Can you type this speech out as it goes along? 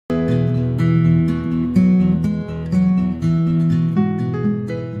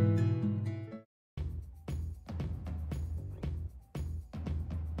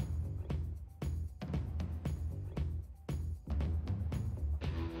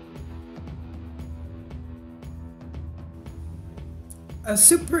A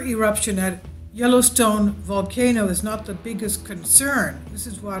super eruption at Yellowstone Volcano is not the biggest concern. This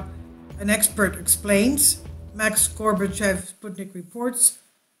is what an expert explains. Max Gorbachev, Sputnik reports.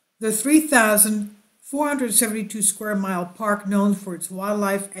 The 3,472 square mile park, known for its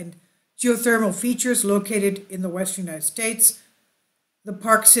wildlife and geothermal features, located in the western United States. The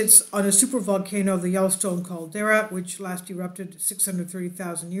park sits on a supervolcano, the Yellowstone caldera, which last erupted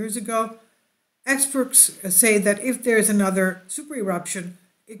 630,000 years ago. Experts say that if there is another super eruption,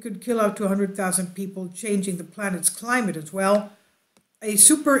 it could kill up to 100,000 people, changing the planet's climate as well. A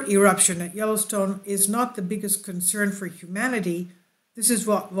super eruption at Yellowstone is not the biggest concern for humanity. This is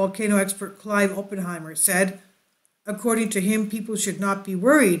what volcano expert Clive Oppenheimer said. According to him, people should not be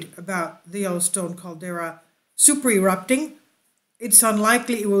worried about the Yellowstone caldera super erupting. It's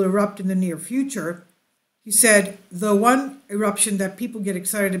unlikely it will erupt in the near future. He said, the one eruption that people get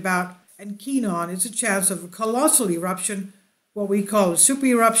excited about and keen on is a chance of a colossal eruption, what we call a super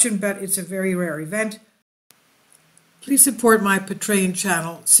eruption, but it's a very rare event. Please support my Patreon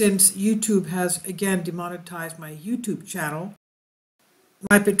channel since YouTube has again demonetized my YouTube channel.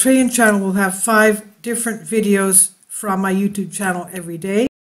 My Patreon channel will have 5 different videos from my YouTube channel every day.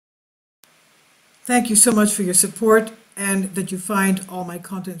 Thank you so much for your support and that you find all my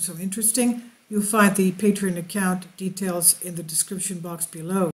content so interesting. You'll find the Patreon account details in the description box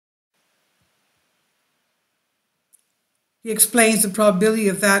below. He explains the probability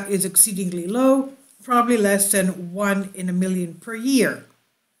of that is exceedingly low, probably less than 1 in a million per year.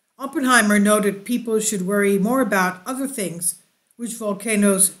 Oppenheimer noted people should worry more about other things which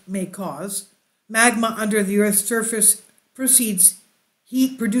volcanoes may cause. Magma under the Earth's surface produces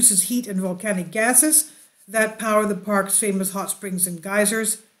heat and volcanic gases that power the park's famous hot springs and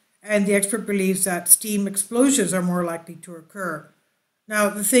geysers, and the expert believes that steam explosions are more likely to occur. Now,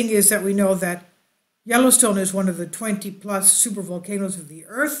 the thing is that we know that Yellowstone is one of the 20-plus supervolcanoes of the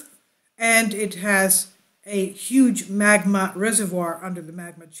Earth, and it has a huge magma reservoir under the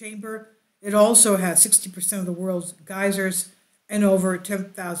magma chamber. It also has 60% of the world's geysers and over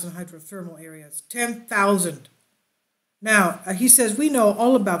 10,000 hydrothermal areas. 10,000. Now, he says we know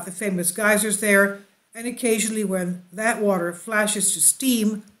all about the famous geysers there, and occasionally when that water flashes to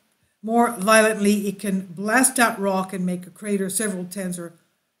steam more violently, it can blast out rock and make a crater several tens or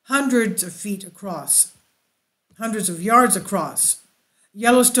hundreds of feet across, hundreds of yards across.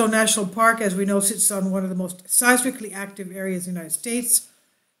 Yellowstone National Park, as we know, sits on one of the most seismically active areas in the United States,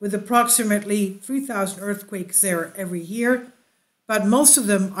 with approximately 3,000 earthquakes there every year, but most of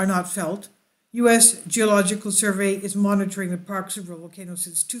them are not felt. U.S. Geological Survey is monitoring the park's supervolcano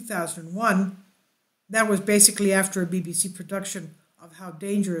since 2001. That was basically after a BBC production of how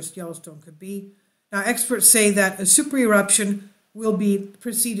dangerous Yellowstone could be. Now, experts say that a super eruption will be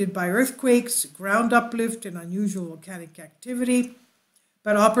preceded by earthquakes, ground uplift, and unusual volcanic activity.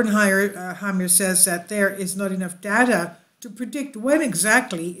 But Oppenheimer says that there is not enough data to predict when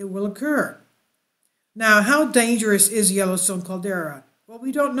exactly it will occur. Now, how dangerous is Yellowstone caldera? Well,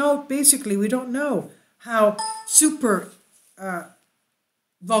 we don't know. Basically, we don't know how super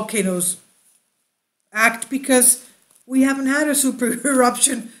volcanoes act because we haven't had a super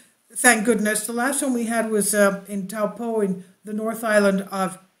eruption, thank goodness. The last one we had was in Taupo in the North Island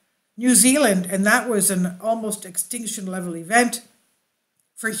of New Zealand, and that was an almost extinction level event.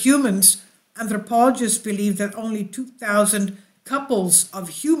 For humans, anthropologists believe that only 2,000 couples of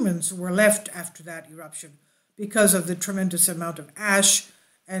humans were left after that eruption because of the tremendous amount of ash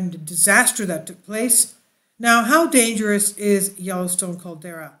and disaster that took place. Now, how dangerous is Yellowstone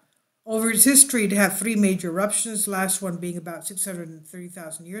caldera? Over its history, it had 3 major eruptions, the last one being about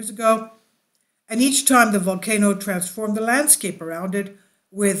 630,000 years ago. And each time the volcano transformed the landscape around it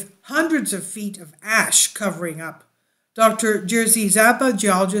with hundreds of feet of ash covering up. Dr. Jerzy Zaba,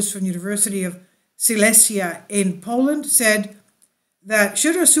 geologist from the University of Silesia in Poland, said that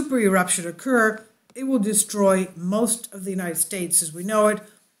should a super eruption occur, it will destroy most of the United States as we know it,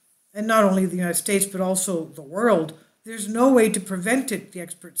 and not only the United States, but also the world. There's no way to prevent it, the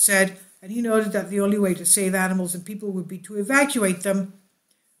expert said, and he noted that the only way to save animals and people would be to evacuate them.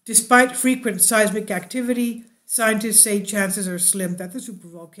 Despite frequent seismic activity, scientists say chances are slim that the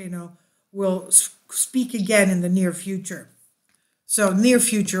supervolcano will speak again in the near future. So near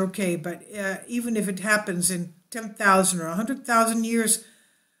future, okay, but even if it happens in 10,000 or 100,000 years,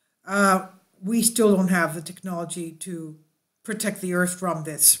 we still don't have the technology to protect the Earth from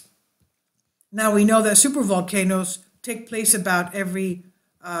this. Now we know that supervolcanoes take place about every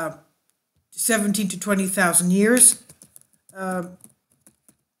 17 to 20,000 years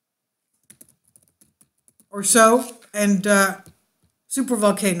or so, and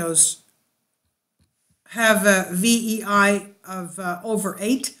supervolcanoes have a VEI of over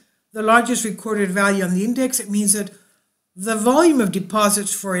 8, the largest recorded value on the index. It means that the volume of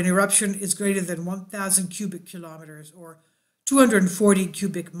deposits for an eruption is greater than 1,000 cubic kilometers or 240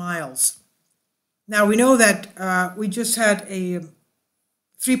 cubic miles. Now we know that we just had a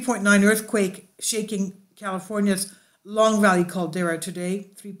 3.9 earthquake shaking California's Long Valley caldera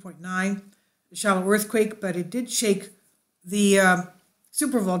today, 3.9, a shallow earthquake, but it did shake the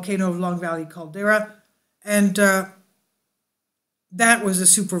supervolcano of Long Valley caldera, and that was a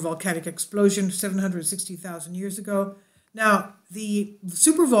supervolcanic explosion 760,000 years ago. Now, the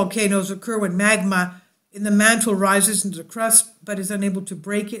supervolcanoes occur when magma in the mantle rises into the crust but is unable to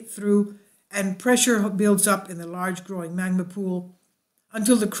break it through, and pressure builds up in the large growing magma pool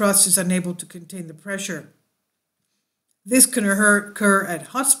until the crust is unable to contain the pressure. This can occur at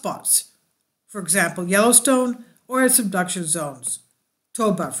hotspots, for example, Yellowstone, or at subduction zones,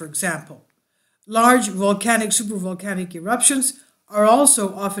 Toba, for example. Large volcanic supervolcanic eruptions are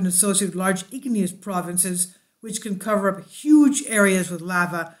also often associated with large igneous provinces, which can cover up huge areas with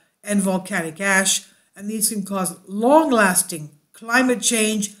lava and volcanic ash, and these can cause long-lasting climate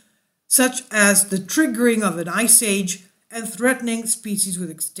change, such as the triggering of an ice age and threatening species with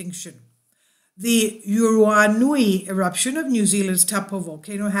extinction. The Uruanui eruption of New Zealand's Taupo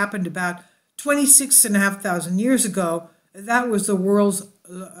volcano happened about 26,500 years ago. That was the world's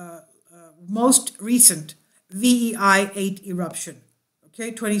most recent VEI 8 eruption,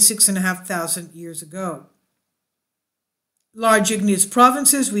 okay, 26,500 years ago. Large igneous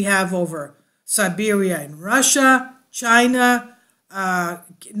provinces we have over Siberia in Russia, China,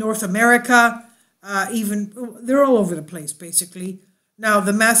 North America, they're all over the place basically. Now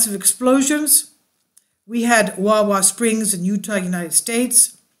the massive explosions, we had Wawa Springs in Utah, United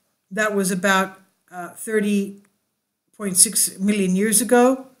States. That was about 30.6 million years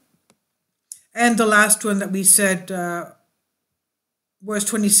ago. And the last one that we said was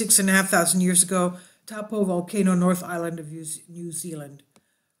 26,500 years ago, Taupo volcano, North Island of New Zealand.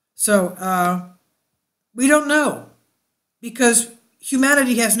 So we don't know, because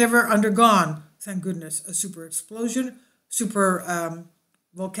humanity has never undergone, thank goodness, a super explosion,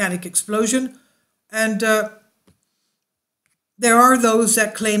 volcanic explosion. And there are those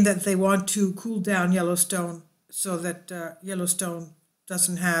that claim that they want to cool down Yellowstone so that Yellowstone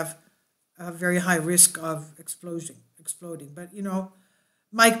doesn't have a very high risk of exploding. But, you know,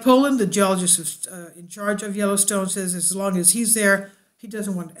 Mike Poland, the geologist in charge of Yellowstone, says as long as he's there, he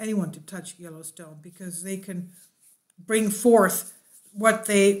doesn't want anyone to touch Yellowstone because they can bring forth what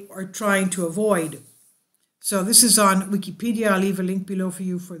they are trying to avoid. So this is on Wikipedia. I'll leave a link below for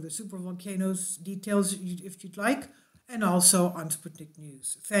you for the supervolcanoes details if you'd like, and also on Sputnik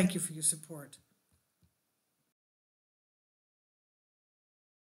News. Thank you for your support.